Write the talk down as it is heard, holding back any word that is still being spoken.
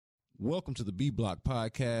Welcome to the B Block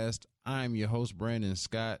Podcast. I'm your host, Brandon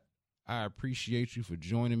Scott. I appreciate you for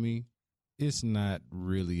joining me. It's not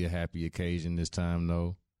really a happy occasion this time,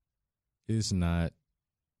 though. It's not.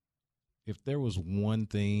 If there was one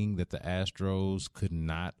thing that the Astros could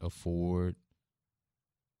not afford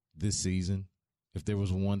this season, if there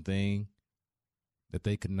was one thing that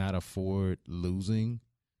they could not afford losing,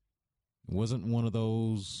 it wasn't one of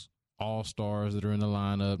those all-stars that are in the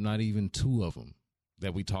lineup, not even two of them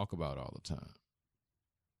that we talk about all the time.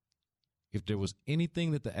 If there was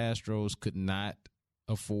anything that the Astros could not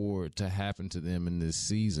afford to happen to them in this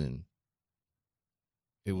season,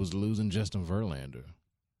 it was losing Justin Verlander.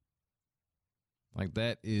 Like,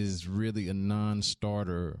 that is really a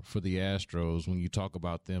non-starter for the Astros when you talk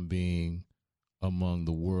about them being among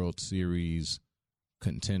the World Series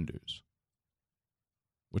contenders.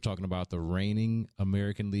 We're talking about the reigning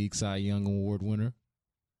American League Cy Young Award winner.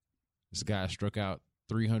 This guy struck out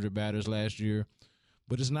 300 batters last year.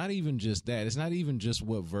 But it's not even just that. It's not even just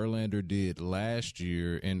what Verlander did last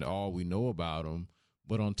year and all we know about him.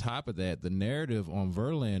 But on top of that, the narrative on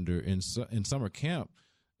Verlander in summer camp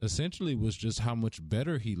essentially was just how much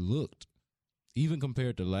better he looked, even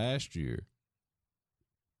compared to last year.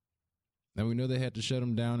 Now, we know they had to shut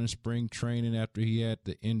him down in spring training after he had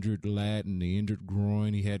the injured lat and the injured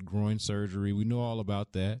groin. He had groin surgery. We know all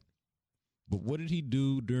about that. But what did he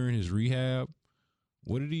do during his rehab?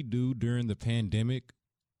 What did he do during the pandemic?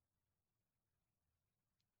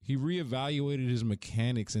 He reevaluated his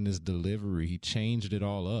mechanics and his delivery. He changed it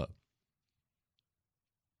all up.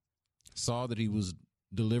 Saw that he was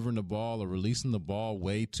delivering the ball or releasing the ball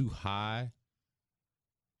way too high.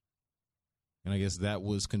 And I guess that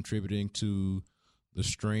was contributing to the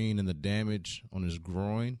strain and the damage on his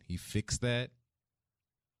groin. He fixed that.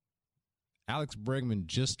 Alex Bregman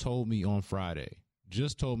just told me on Friday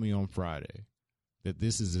that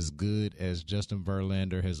this is as good as Justin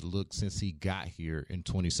Verlander has looked since he got here in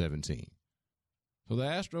 2017. So the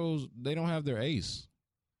Astros, they don't have their ace.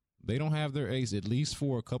 They don't have their ace, at least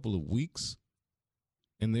for a couple of weeks.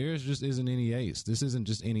 And theirs just isn't any ace. This isn't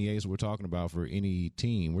just any ace we're talking about for any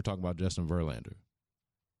team. We're talking about Justin Verlander.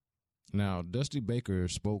 Now, Dusty Baker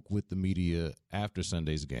spoke with the media after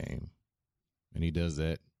Sunday's game, and he does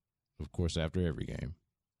that, of course, after every game.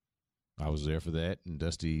 I was there for that, and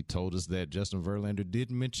Dusty told us that Justin Verlander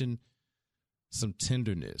did mention some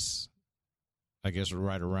tenderness, I guess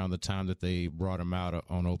right around the time that they brought him out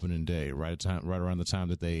on opening day, right around the time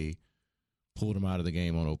that they pulled him out of the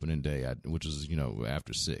game on opening day, which was,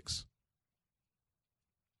 after 6.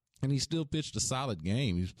 And he still pitched a solid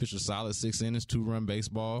game. He pitched a solid 6 innings, 2-run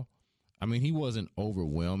baseball. I mean, he wasn't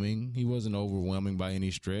overwhelming. He wasn't overwhelming by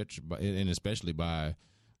any stretch, and especially by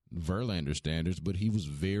Verlander standards, but he was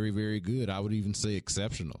very, very good. I would even say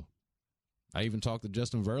exceptional. I even talked to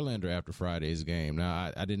Justin Verlander after Friday's game.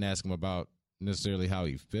 Now, I didn't ask him about necessarily how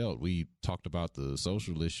he felt. We talked about the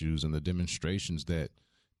social issues and the demonstrations that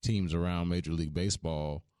teams around Major League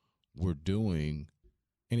Baseball were doing,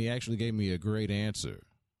 and he actually gave me a great answer.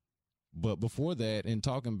 But before that, in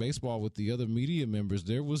talking baseball with the other media members,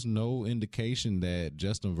 there was no indication that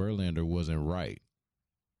Justin Verlander wasn't right.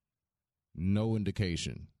 No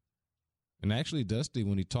indication. And actually, Dusty,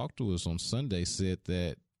 when he talked to us on Sunday, said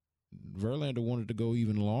that Verlander wanted to go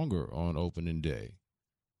even longer on opening day.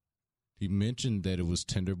 He mentioned that it was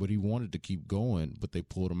tender, but he wanted to keep going, but they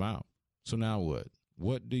pulled him out. So now what?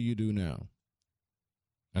 What do you do now?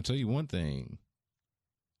 I'll tell you one thing.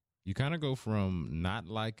 You kind of go from not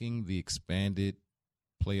liking the expanded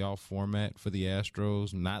playoff format for the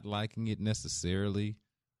Astros, not liking it necessarily,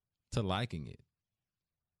 to liking it.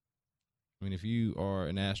 I mean, if you are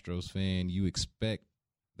an Astros fan, you expect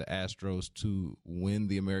the Astros to win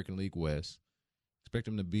the American League West. Expect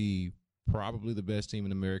them to be probably the best team in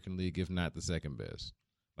the American League, if not the second best.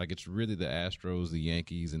 Like, it's really the Astros, the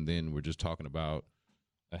Yankees, and then we're just talking about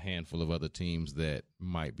a handful of other teams that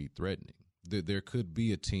might be threatening. There could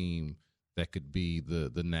be a team that could be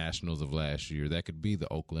the Nationals of last year. That could be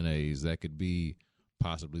the Oakland A's. That could be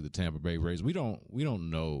possibly the Tampa Bay Rays. We don't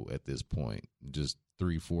know at this point. Just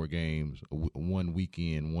 3-4 games, one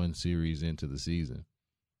weekend, one series into the season.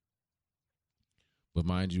 But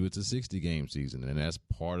mind you, it's a 60-game season, and that's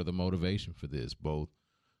part of the motivation for this, both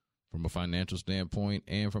from a financial standpoint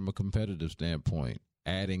and from a competitive standpoint,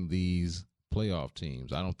 adding these playoff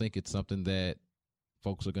teams. I don't think it's something that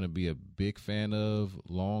folks are going to be a big fan of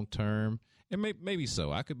long term, and maybe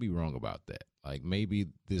so. I could be wrong about that. Like, maybe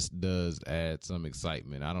this does add some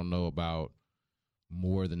excitement. I don't know about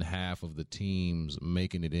more than half of the teams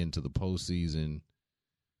making it into the postseason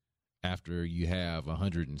after you have a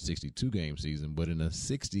 162-game season, but in a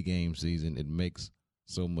 60-game season, it makes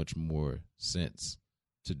so much more sense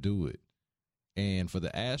to do it. And for the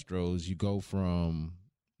Astros, you go from,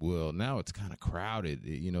 well, now it's kind of crowded.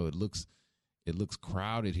 It looks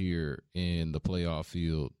crowded here in the playoff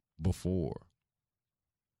field before.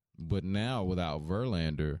 But now without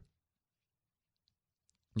Verlander,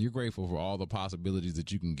 you're grateful for all the possibilities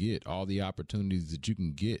that you can get, all the opportunities that you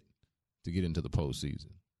can get to get into the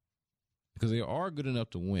postseason. Because they are good enough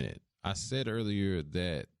to win it. I said earlier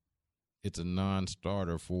that it's a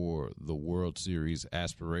non-starter for the World Series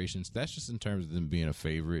aspirations. That's just in terms of them being a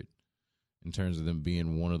favorite, in terms of them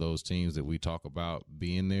being one of those teams that we talk about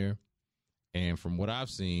being there. And from what I've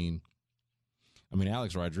seen,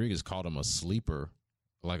 Alex Rodriguez called him a sleeper,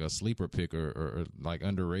 like a sleeper picker or like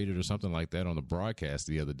underrated or something like that on the broadcast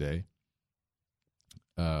the other day.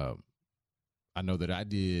 I know that I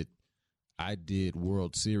did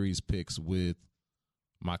World Series picks with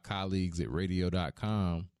my colleagues at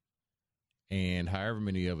radio.com, and however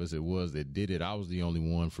many of us it was that did it, I was the only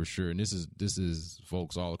one for sure. And this is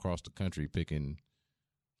folks all across the country picking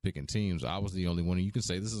teams. I was the only one, and you can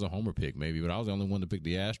say this is a homer pick maybe, but I was the only one to pick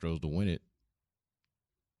the Astros to win it.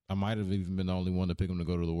 I might have even been the only one to pick them to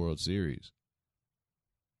go to the World Series.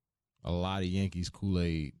 A lot of Yankees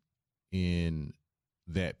Kool-Aid in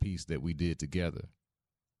that piece that we did together.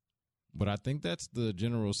 But I think that's the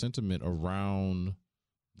general sentiment around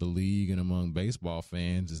the league and among baseball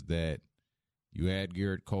fans, is that you add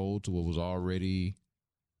Garrett Cole to what was already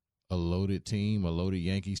a loaded team, a loaded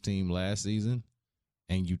Yankees team last season,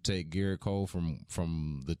 and you take Garrett Cole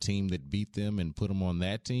from the team that beat them and put him on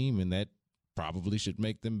that team, and that probably should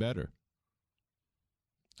make them better.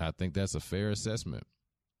 I think that's a fair assessment.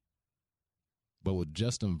 But with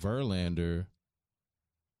Justin Verlander,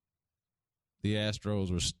 the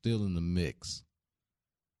Astros were still in the mix.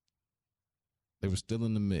 They were still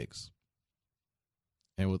in the mix.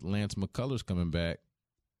 And with Lance McCullers coming back,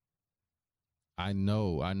 I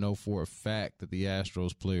know for a fact that the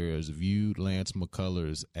Astros players viewed Lance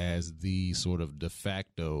McCullers as the sort of de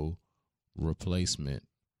facto replacement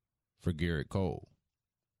for Garrett Cole.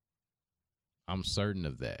 I'm certain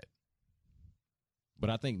of that. But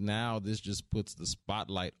I think now this just puts the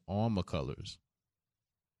spotlight on McCullers.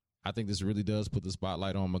 I think this really does put the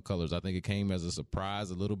spotlight on McCullers. I think it came as a surprise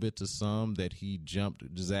a little bit to some that he jumped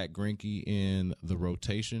Zach Greinke in the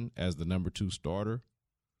rotation as the number 2 starter.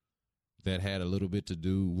 That had a little bit to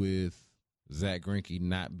do with Zach Greinke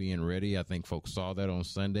not being ready. I think folks saw that on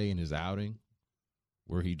Sunday in his outing,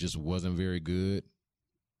 where he just wasn't very good,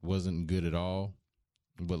 wasn't good at all.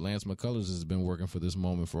 But Lance McCullers has been working for this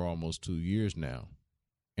moment for almost 2 years now.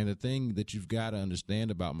 And the thing that you've got to understand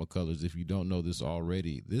about McCullers, if you don't know this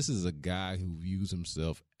already, this is a guy who views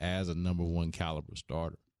himself as a number 1 caliber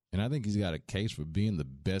starter. And I think he's got a case for being the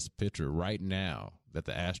best pitcher right now that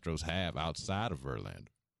the Astros have outside of Verlander.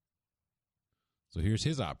 So here's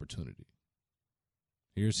his opportunity.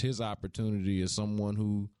 Here's his opportunity as someone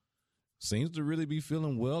who seems to really be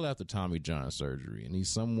feeling well after Tommy John surgery. And he's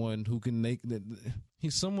someone who can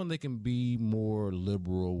he's someone they can be more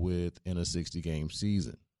liberal with in a 60-game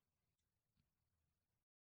season.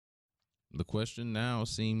 The question now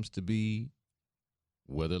seems to be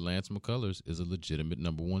whether Lance McCullers is a legitimate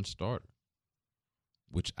number 1 starter,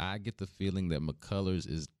 which I get the feeling that McCullers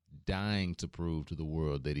is dying to prove to the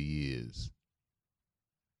world that he is.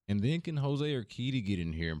 And then can Jose Urquidy get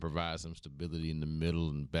in here and provide some stability in the middle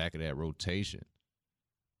and back of that rotation?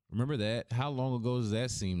 Remember that? How long ago does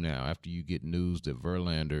that seem now, after you get news that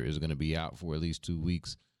Verlander is going to be out for at least 2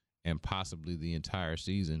 weeks and possibly the entire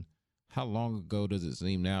season? How long ago does it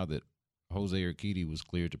seem now that Jose Urquidy was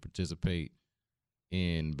cleared to participate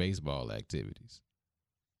in baseball activities?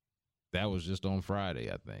 That was just on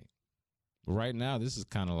Friday, I think. But right now, this is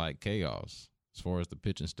kind of like chaos as far as the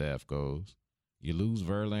pitching staff goes. You lose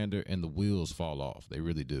Verlander and the wheels fall off. They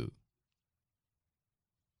really do.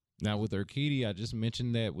 Now, with Urquidy, I just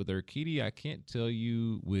mentioned that. With Urquidy, I can't tell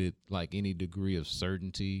you with like any degree of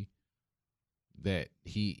certainty that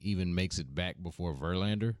he even makes it back before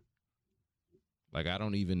Verlander. Like, I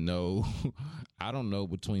don't even know. I don't know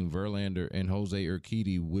between Verlander and Jose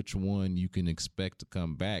Urquidy which one you can expect to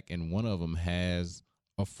come back. And one of them has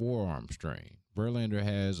a forearm strain. Verlander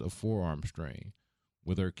has a forearm strain.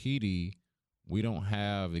 With Urquidy, we don't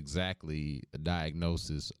have exactly a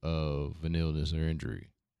diagnosis of an illness or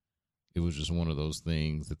injury. It was just one of those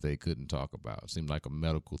things that they couldn't talk about. It seemed like a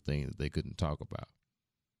medical thing that they couldn't talk about.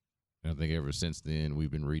 And I think ever since then,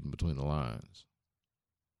 we've been reading between the lines.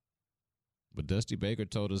 But Dusty Baker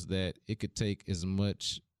told us that it could take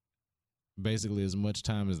basically as much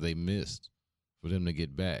time as they missed for them to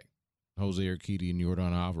get back. Jose Urquidy and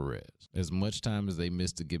Yordan Alvarez. As much time as they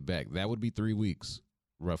missed to get back. That would be 3 weeks.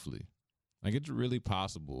 roughly. Like, it's really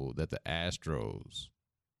possible that the Astros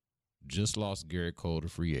just lost Garrett Cole to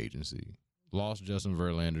free agency, lost Justin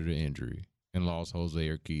Verlander to injury, and lost Jose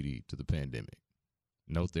Urquidy to the pandemic.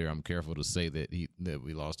 Note there, I'm careful to say that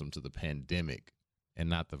we lost him to the pandemic and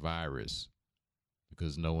not the virus,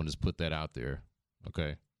 because no one has put that out there.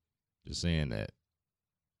 Okay, just saying that.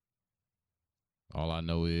 All I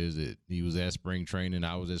know is that he was at spring training.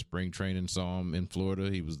 I was at spring training, saw him in Florida.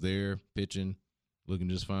 He was there pitching, looking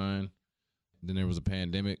just fine. Then there was a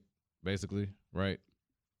pandemic, basically, right?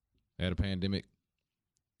 Had a pandemic,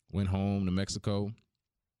 went home to Mexico.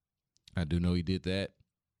 I do know he did that,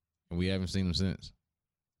 and we haven't seen him since.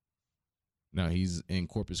 Now, he's in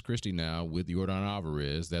Corpus Christi now with Yordan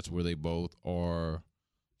Alvarez. That's where they both are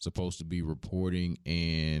supposed to be reporting,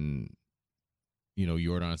 and, you know,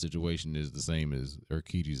 Yordan's situation is the same as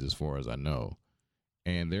Urquidy's as far as I know.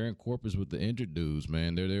 And they're in Corpus with the injured dudes,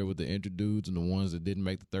 man. They're there with the injured dudes and the ones that didn't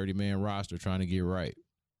make the 30-man roster trying to get right.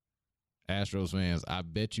 Astros fans, I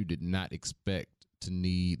bet you did not expect to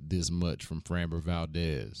need this much from Framber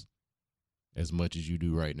Valdez as much as you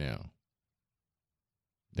do right now.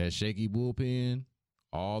 That shaky bullpen,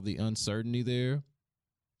 all the uncertainty there,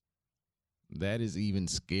 that is even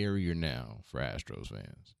scarier now for Astros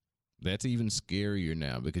fans. That's even scarier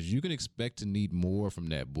now because you can expect to need more from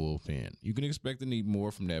that bullpen. You can expect to need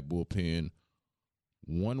more from that bullpen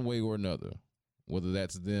one way or another, whether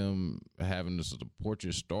that's them having to support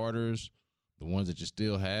your starters, the ones that you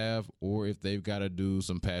still have, or if they've got to do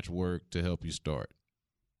some patchwork to help you start.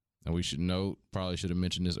 And we should note, probably should have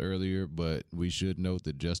mentioned this earlier, but we should note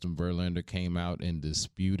that Justin Verlander came out and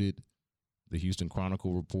disputed the Houston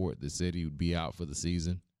Chronicle report that said he would be out for the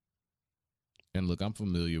season. And look, I'm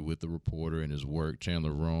familiar with the reporter and his work,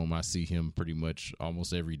 Chandler Rome. I see him pretty much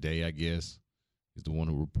almost every day, I guess. He's the one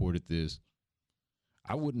who reported this.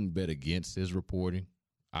 I wouldn't bet against his reporting.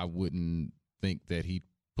 I wouldn't think that he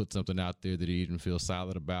put something out there that he didn't feel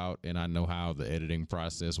solid about. And I know how the editing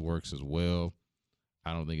process works as well.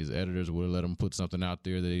 I don't think his editors would have let him put something out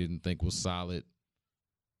there that he didn't think was solid.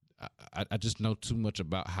 I just know too much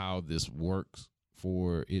about how this works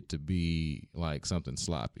for it to be like something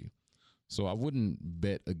sloppy. So I wouldn't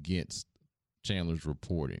bet against Chandler's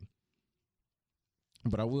reporting.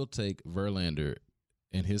 But I will take Verlander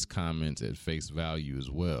and his comments at face value as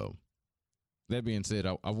well. That being said,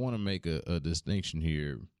 I want to make a distinction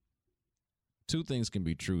here. Two things can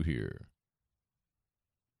be true here.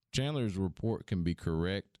 Chandler's report can be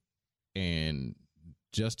correct, and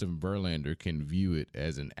Justin Verlander can view it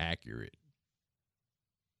as inaccurate.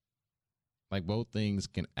 Like, both things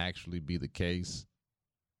can actually be the case.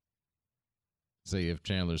 Say if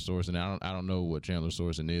Chandler's sourcing, I don't know what Chandler's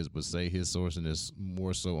sourcing is, but say his sourcing is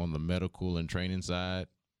more so on the medical and training side,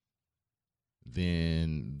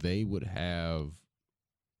 then they would have,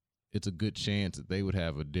 it's a good chance that they would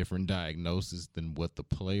have a different diagnosis than what the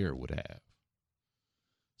player would have.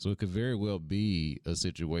 So it could very well be a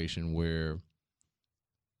situation where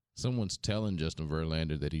someone's telling Justin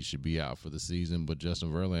Verlander that he should be out for the season, but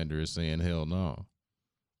Justin Verlander is saying, hell no.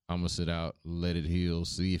 I'm going to sit out, let it heal,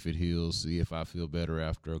 see if it heals, see if I feel better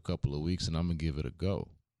after a couple of weeks, and I'm going to give it a go.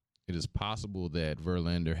 It is possible that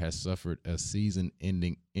Verlander has suffered a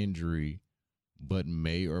season-ending injury, but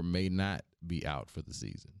may or may not be out for the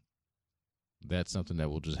season. That's something that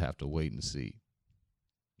we'll just have to wait and see.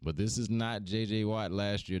 But this is not J.J. Watt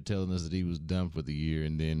last year telling us that he was done for the year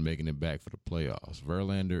and then making it back for the playoffs.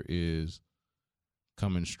 Verlander is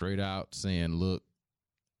coming straight out saying, look,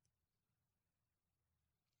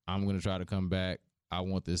 I'm going to try to come back. I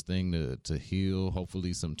want this thing to heal.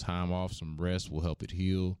 Hopefully some time off, some rest will help it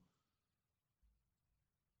heal.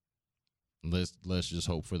 Let's just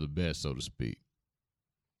hope for the best, so to speak.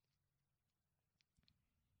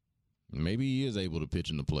 Maybe he is able to pitch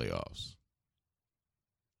in the playoffs.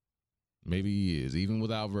 Maybe he is. Even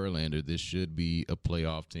without Verlander, this should be a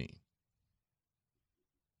playoff team.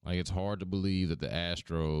 Like, it's hard to believe that the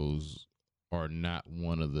Astros are not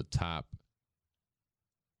one of the top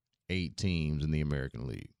 8 teams in the American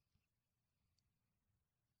League,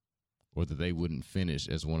 or that they wouldn't finish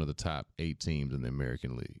as one of the top 8 teams in the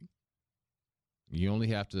American League. You only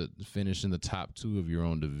have to finish in the top 2 of your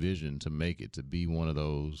own division to make it, to be one of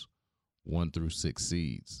those 1 through 6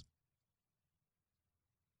 seeds.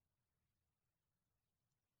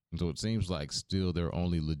 And so it seems like still their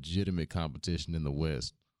only legitimate competition in the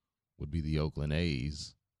West would be the Oakland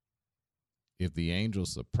A's. If the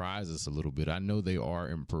Angels surprise us a little bit, I know they are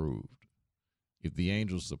improved. If the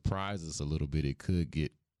Angels surprise us a little bit, it could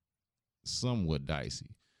get somewhat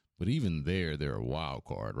dicey. But even there, they're a wild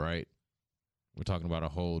card, right? We're talking about a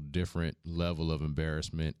whole different level of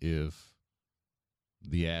embarrassment if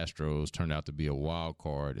the Astros turned out to be a wild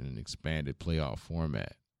card in an expanded playoff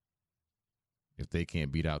format. If they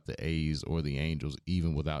can't beat out the A's or the Angels,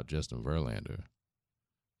 even without Justin Verlander,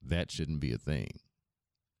 that shouldn't be a thing.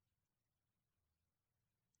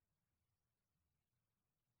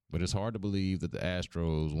 But it's hard to believe that the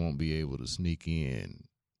Astros won't be able to sneak in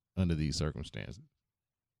under these circumstances.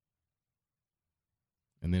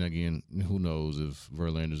 And then again, who knows if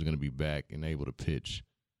Verlander's going to be back and able to pitch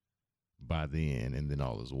by then, and then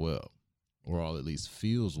all is well. Or all at least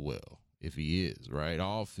feels well if he is, right?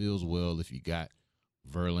 All feels well if you got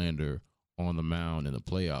Verlander on the mound in the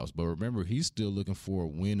playoffs. But remember, he's still looking for a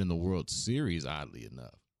win in the World Series, oddly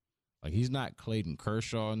enough. Like, he's not Clayton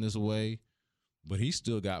Kershaw in this way, but he's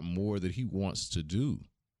still got more that he wants to do.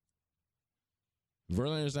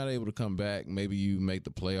 Verlander's not able to come back. Maybe you make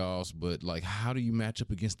the playoffs, but, like, how do you match up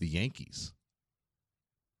against the Yankees?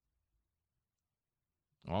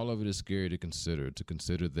 All of it is scary to consider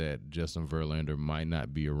that Justin Verlander might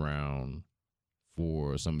not be around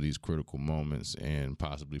for some of these critical moments and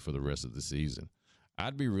possibly for the rest of the season.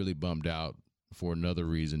 I'd be really bummed out for another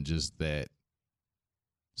reason, just that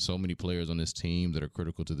so many players on this team that are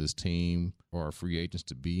critical to this team are free agents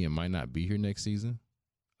to be and might not be here next season.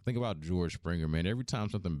 Think about George Springer, man. Every time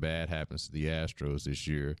something bad happens to the Astros this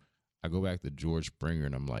year, I go back to George Springer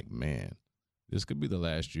and I'm like, man, this could be the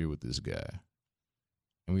last year with this guy.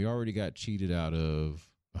 And we already got cheated out of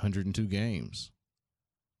 102 games.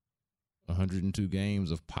 102 games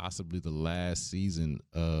of possibly the last season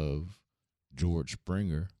of George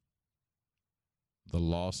Springer. The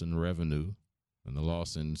loss in revenue and the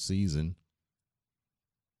loss in season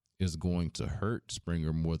is going to hurt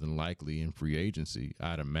Springer more than likely in free agency,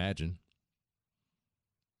 I'd imagine.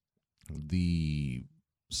 The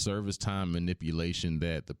service time manipulation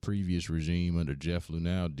that the previous regime under Jeff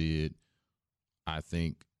Lunau did, I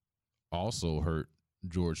think, also hurt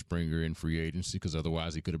George Springer in free agency, because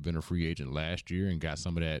otherwise he could have been a free agent last year and got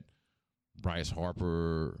some of that Bryce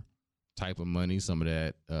Harper type of money, some of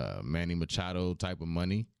that Manny Machado type of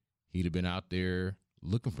money. He'd have been out there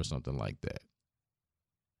looking for something like that.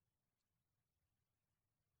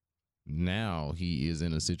 Now he is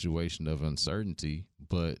in a situation of uncertainty,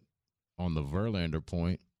 but on the Verlander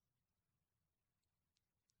point,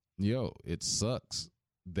 it sucks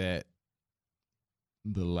that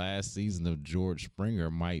the last season of George Springer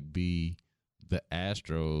might be the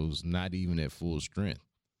Astros not even at full strength,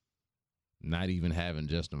 not even having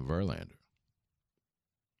Justin Verlander,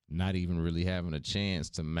 not even really having a chance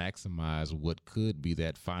to maximize what could be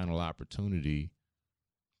that final opportunity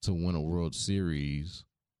to win a World Series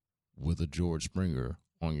with a George Springer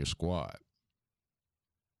on your squad.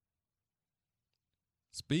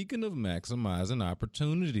 Speaking of maximizing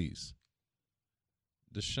opportunities,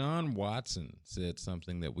 Deshaun Watson said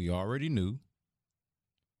something that we already knew.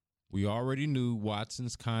 We already knew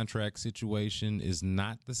Watson's contract situation is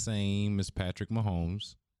not the same as Patrick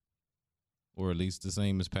Mahomes, or at least the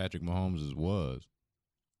same as Patrick Mahomes' was.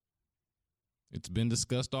 It's been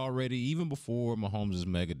discussed already, even before Mahomes'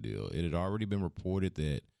 mega deal. It had already been reported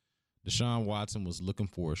that Deshaun Watson was looking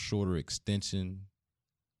for a shorter extension,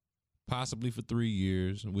 possibly for 3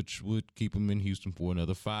 years, which would keep him in Houston for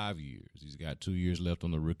another 5 years. He's got 2 years left on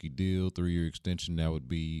the rookie deal, 3-year extension. That would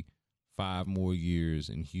be 5 more years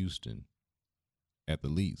in Houston at the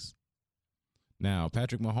least. Now,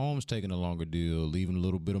 Patrick Mahomes taking a longer deal, leaving a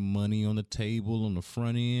little bit of money on the table on the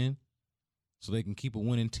front end so they can keep a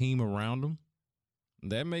winning team around them.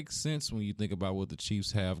 That makes sense when you think about what the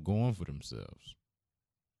Chiefs have going for themselves.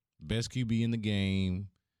 Best QB in the game,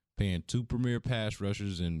 paying 2 premier pass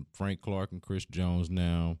rushers in Frank Clark and Chris Jones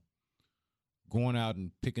now. Going out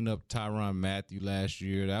and picking up Tyrann Mathieu last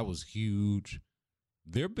year, that was huge.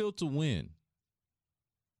 They're built to win,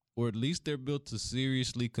 or at least they're built to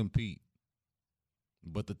seriously compete.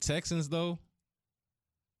 But the Texans, though,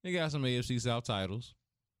 they got some AFC South titles,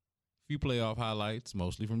 a few playoff highlights,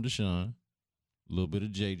 mostly from Deshaun, a little bit of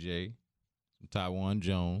JJ, some Tywan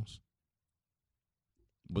Jones.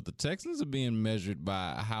 But the Texans are being measured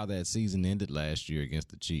by how that season ended last year against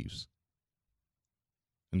the Chiefs.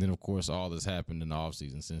 And then, of course, all that's happened in the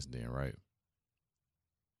offseason since then, right?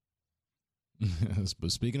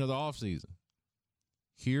 But speaking of the offseason,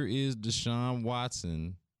 here is Deshaun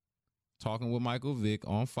Watson talking with Michael Vick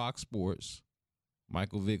on Fox Sports.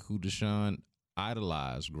 Michael Vick, who Deshaun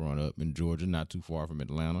idolized growing up in Georgia, not too far from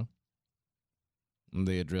Atlanta. And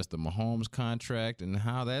they addressed the Mahomes contract and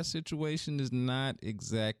how that situation is not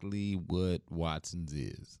exactly what Watson's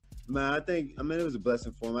is. Man, it was a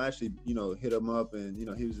blessing for him. I actually, hit him up and,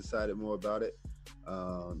 he was excited more about it.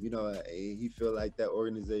 He felt like that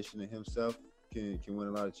organization and himself can win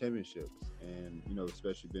a lot of championships, and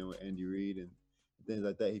especially being with Andy Reid and things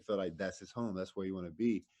like that, he felt like that's his home. That's where he want to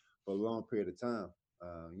be for a long period of time.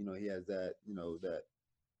 He has that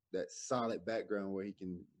that solid background where he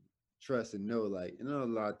can trust and know, like, a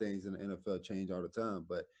lot of things in the NFL change all the time,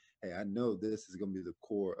 but hey, I know this is going to be the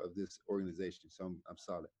core of this organization, so I'm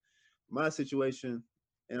solid. My situation,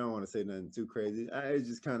 and I don't want to say nothing too crazy. It's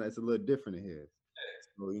just it's a little different in here.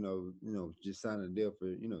 So just signing a deal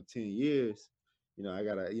for 10 years. I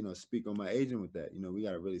gotta speak on my agent with that. We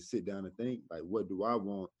gotta really sit down and think, like, what do I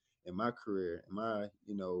want in my career, in my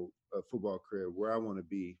football career, where I want to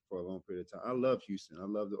be for a long period of time. I love Houston. I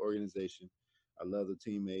love the organization. I love the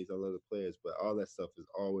teammates. I love the players. But all that stuff is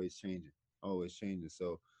always changing, always changing.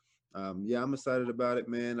 So yeah, I'm excited about it,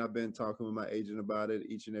 man. I've been talking with my agent about it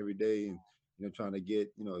each and every day, and trying to get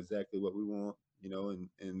exactly what we want,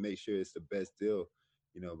 and make sure it's the best deal,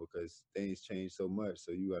 because things change so much.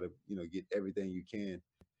 So you got to get everything you can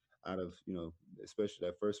out of especially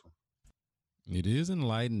that first one. It is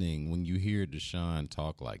enlightening when you hear Deshaun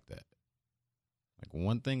talk like that. Like,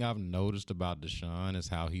 one thing I've noticed about Deshaun is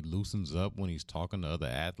how he loosens up when he's talking to other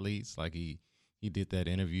athletes. Like, he did that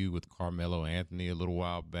interview with Carmelo Anthony a little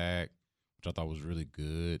while back, which I thought was really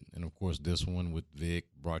good. And, of course, this one with Vic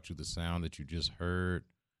brought you the sound that you just heard.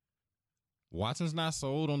 Watson's not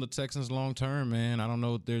sold on the Texans long term, man. I don't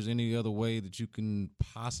know if there's any other way that you can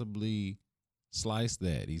possibly slice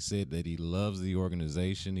that. He said that he loves the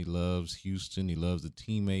organization, he loves Houston, he loves the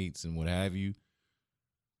teammates and what have you.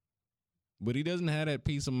 But he doesn't have that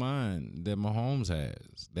peace of mind that Mahomes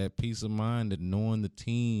has, that peace of mind that knowing the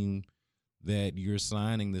team that you're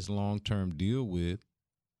signing this long-term deal with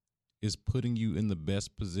is putting you in the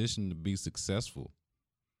best position to be successful.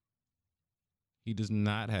 He does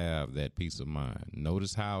not have that peace of mind.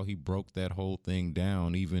 Notice how he broke that whole thing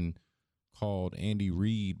down, even called Andy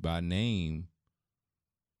Reid by name.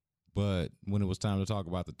 But when it was time to talk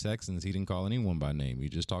about the Texans, he didn't call anyone by name. He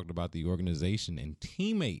just talked about the organization and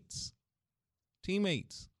teammates.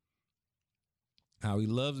 Teammates. How he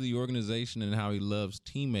loves the organization and how he loves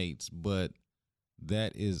teammates, but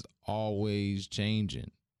that is always changing.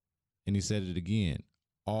 And he said it again,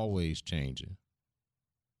 always changing.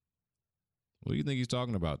 What do you think he's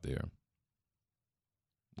talking about there?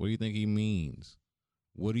 What do you think he means?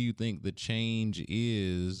 What do you think the change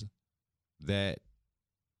is that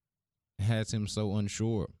has him so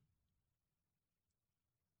unsure?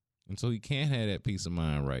 And so he can't have that peace of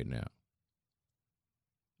mind right now.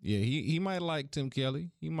 Yeah, he might like Tim Kelly.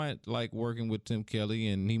 He might like working with Tim Kelly,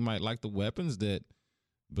 and he might like the weapons that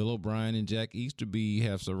Bill O'Brien and Jack Easterby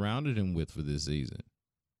have surrounded him with for this season.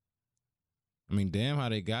 I mean, damn how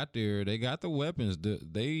they got there. They got the weapons.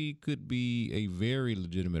 They could be a very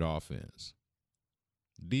legitimate offense.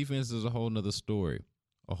 Defense is a whole nother story,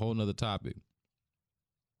 a whole nother topic.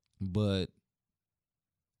 But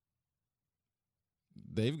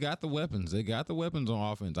they've got the weapons. They got the weapons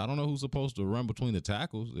on offense. I don't know who's supposed to run between the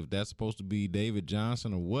tackles, if that's supposed to be David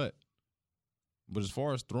Johnson or what. But as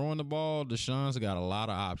far as throwing the ball, Deshaun's got a lot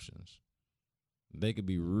of options. They could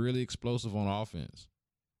be really explosive on offense.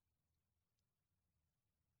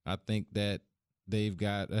 I think that they've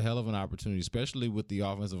got a hell of an opportunity, especially with the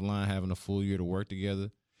offensive line having a full year to work together.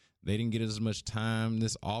 They didn't get as much time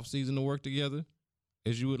this offseason to work together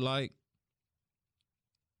as you would like.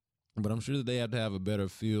 But I'm sure that they have to have a better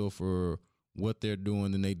feel for what they're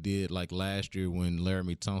doing than they did like last year when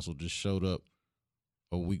Laramie Tunsil just showed up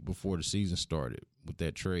a week before the season started with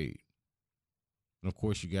that trade. And, of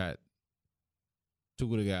course, you got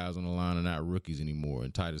two of the guys on the line are not rookies anymore,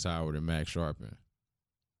 and Titus Howard and Max Sharpen.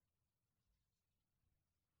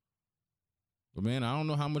 But, man, I don't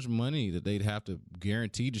know how much money that they'd have to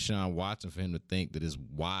guarantee Deshaun Watson for him to think that it's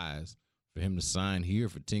wise for him to sign here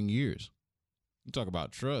for 10 years. You talk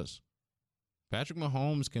about trust. Patrick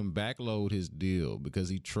Mahomes can backload his deal because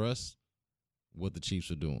he trusts what the Chiefs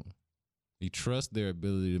are doing. He trusts their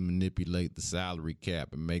ability to manipulate the salary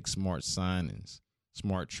cap and make smart signings,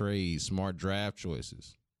 smart trades, smart draft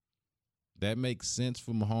choices. That makes sense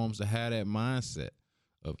for Mahomes to have that mindset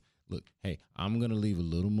of, look, hey, I'm going to leave a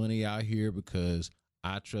little money out here because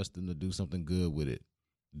I trust them to do something good with it.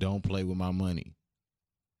 Don't play with my money.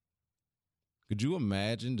 Could you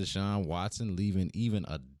imagine Deshaun Watson leaving even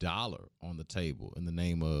 $1 on the table in the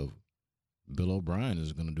name of Bill O'Brien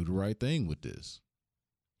is going to do the right thing with this?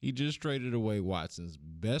 He just traded away Watson's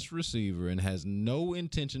best receiver and has no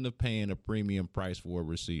intention of paying a premium price for a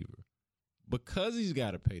receiver because he's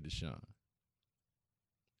got to pay Deshaun.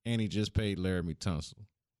 And he just paid Laramie Tunsil.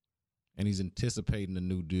 And he's anticipating a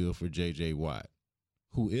new deal for J.J. Watt,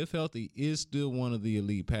 who, if healthy, is still one of the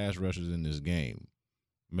elite pass rushers in this game.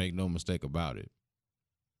 Make no mistake about it.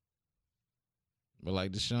 But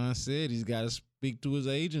like Deshaun said, he's got to speak to his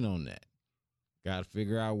agent on that. Got to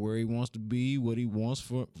figure out where he wants to be, what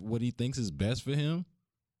he thinks is best for him.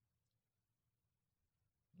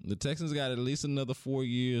 The Texans got at least another 4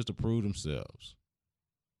 years to prove themselves.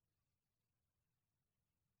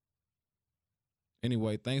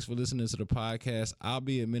 Anyway, thanks for listening to the podcast. I'll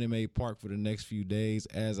be at Minute Maid Park for the next few days,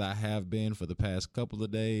 as I have been for the past couple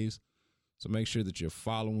of days. So make sure that you're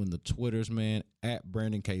following the Twitters, man, at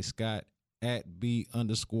Brandon K. Scott, at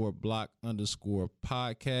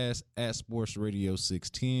B_block_podcast, at Sports Radio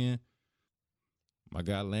 610. My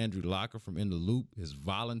guy Landry Locker from In the Loop has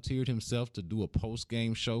volunteered himself to do a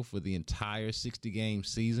post-game show for the entire 60-game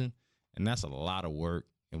season, and that's a lot of work,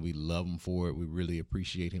 and we love him for it. We really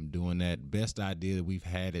appreciate him doing that. Best idea that we've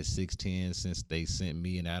had at 610 since they sent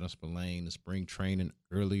me and Adam Spillane to spring training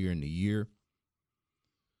earlier in the year.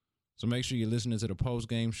 So make sure you're listening to the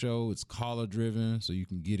post-game show. It's caller-driven, so you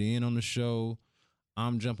can get in on the show.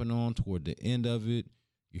 I'm jumping on toward the end of it.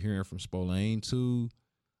 You're hearing from Spillane, too.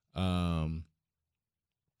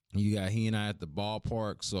 You got he and I at the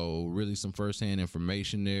ballpark, so really some firsthand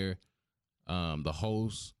information there. The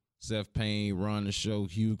hosts, Seth Payne, run the show,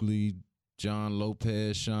 Hughley, John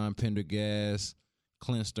Lopez, Sean Pendergast,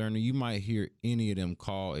 Clint Sterner. You might hear any of them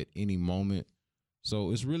call at any moment.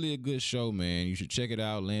 So it's really a good show, man. You should check it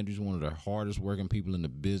out. Landry's one of the hardest working people in the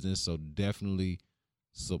business, so definitely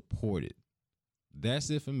support it.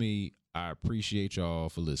 That's it for me. I appreciate y'all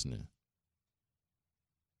for listening.